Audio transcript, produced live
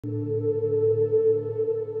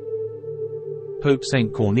Pope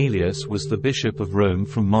Saint Cornelius was the Bishop of Rome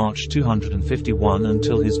from March 251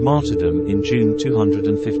 until his martyrdom in June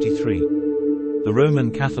 253. The Roman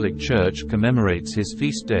Catholic Church commemorates his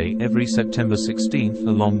feast day every September 16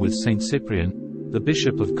 along with Saint Cyprian, the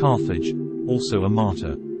Bishop of Carthage, also a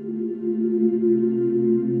martyr.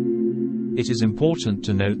 It is important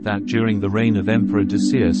to note that during the reign of Emperor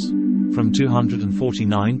Decius, from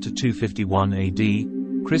 249 to 251 AD,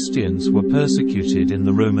 Christians were persecuted in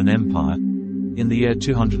the Roman Empire. In the year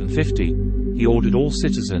 250, he ordered all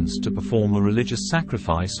citizens to perform a religious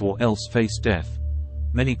sacrifice or else face death.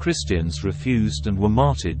 Many Christians refused and were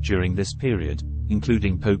martyred during this period,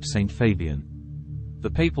 including Pope Saint Fabian.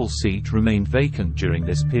 The papal seat remained vacant during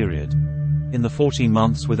this period. In the 14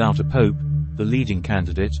 months without a pope, the leading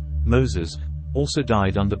candidate, Moses, also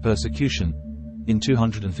died under persecution. In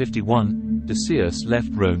 251, Decius left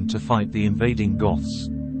Rome to fight the invading Goths.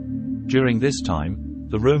 During this time,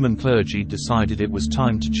 the Roman clergy decided it was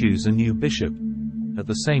time to choose a new bishop. At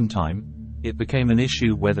the same time, it became an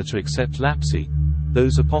issue whether to accept lapsi,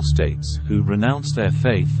 those apostates who renounced their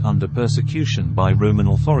faith under persecution by Roman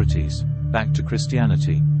authorities, back to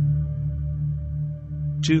Christianity.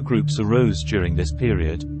 Two groups arose during this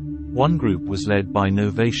period. One group was led by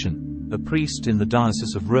Novatian, a priest in the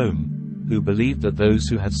Diocese of Rome, who believed that those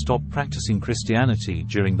who had stopped practicing Christianity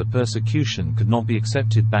during the persecution could not be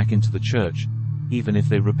accepted back into the church, even if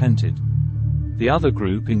they repented. The other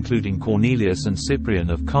group, including Cornelius and Cyprian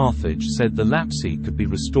of Carthage, said the lapsi could be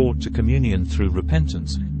restored to communion through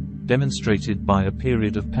repentance, demonstrated by a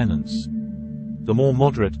period of penance. The more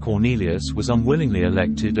moderate Cornelius was unwillingly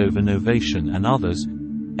elected over Novatian and others,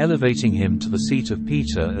 elevating him to the seat of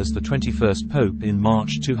Peter as the 21st Pope in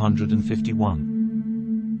March 251.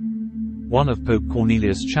 One of Pope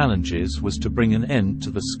Cornelius' challenges was to bring an end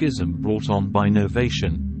to the schism brought on by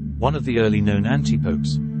Novatian, one of the early known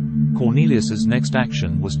anti-popes. Cornelius's next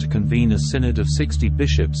action was to convene a synod of 60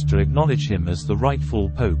 bishops to acknowledge him as the rightful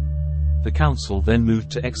pope. The council then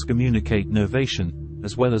moved to excommunicate Novatian,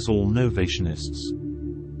 as well as all Novatianists.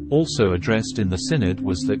 Also addressed in the synod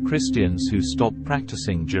was that Christians who stopped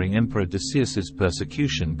practicing during Emperor Decius's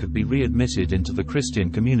persecution could be readmitted into the Christian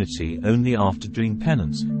community only after doing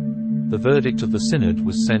penance. The verdict of the synod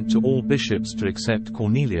was sent to all bishops to accept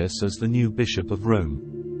Cornelius as the new Bishop of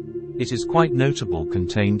Rome. It is quite notable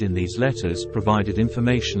contained in these letters provided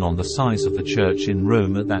information on the size of the church in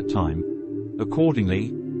Rome at that time.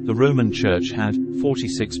 Accordingly, the Roman Church had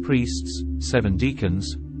 46 priests, 7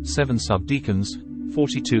 deacons, 7 subdeacons,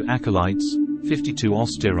 42 acolytes, 52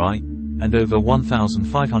 austeri, and over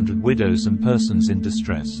 1,500 widows and persons in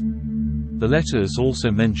distress. The letters also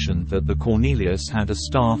mentioned that the Cornelius had a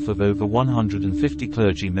staff of over 150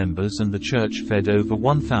 clergy members and the church fed over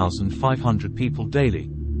 1,500 people daily.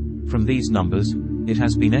 From these numbers, it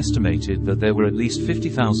has been estimated that there were at least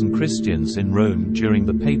 50,000 Christians in Rome during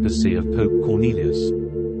the papacy of Pope Cornelius.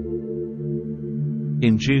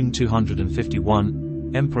 In June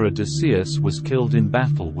 251, Emperor Decius was killed in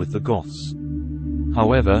battle with the Goths.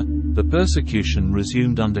 However, the persecution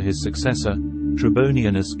resumed under his successor,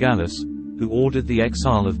 Trebonianus Gallus, who ordered the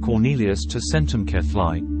exile of Cornelius to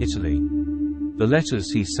Centumcellae, Italy. The letters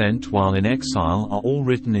he sent while in exile are all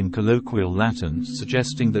written in colloquial Latin,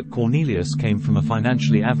 suggesting that Cornelius came from a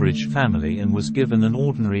financially average family and was given an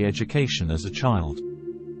ordinary education as a child.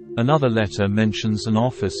 Another letter mentions an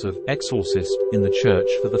office of exorcist in the church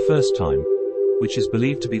for the first time, which is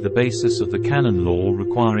believed to be the basis of the canon law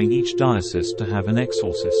requiring each diocese to have an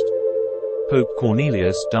exorcist. Pope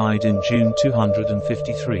Cornelius died in June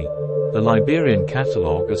 253. The Liberian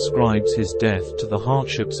catalogue ascribes his death to the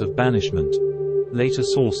hardships of banishment. Later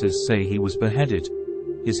sources say he was beheaded.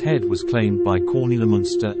 His head was claimed by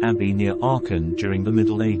Kornelimünster Abbey near Aachen during the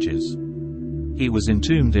Middle Ages. He was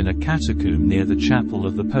entombed in a catacomb near the Chapel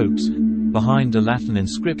of the Popes, behind a Latin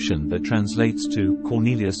inscription that translates to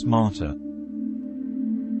Cornelius Martyr.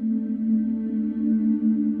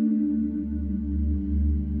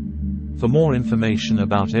 For more information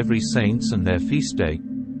about every saints and their feast day,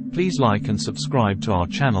 please like and subscribe to our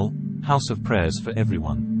channel, House of Prayers for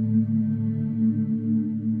Everyone.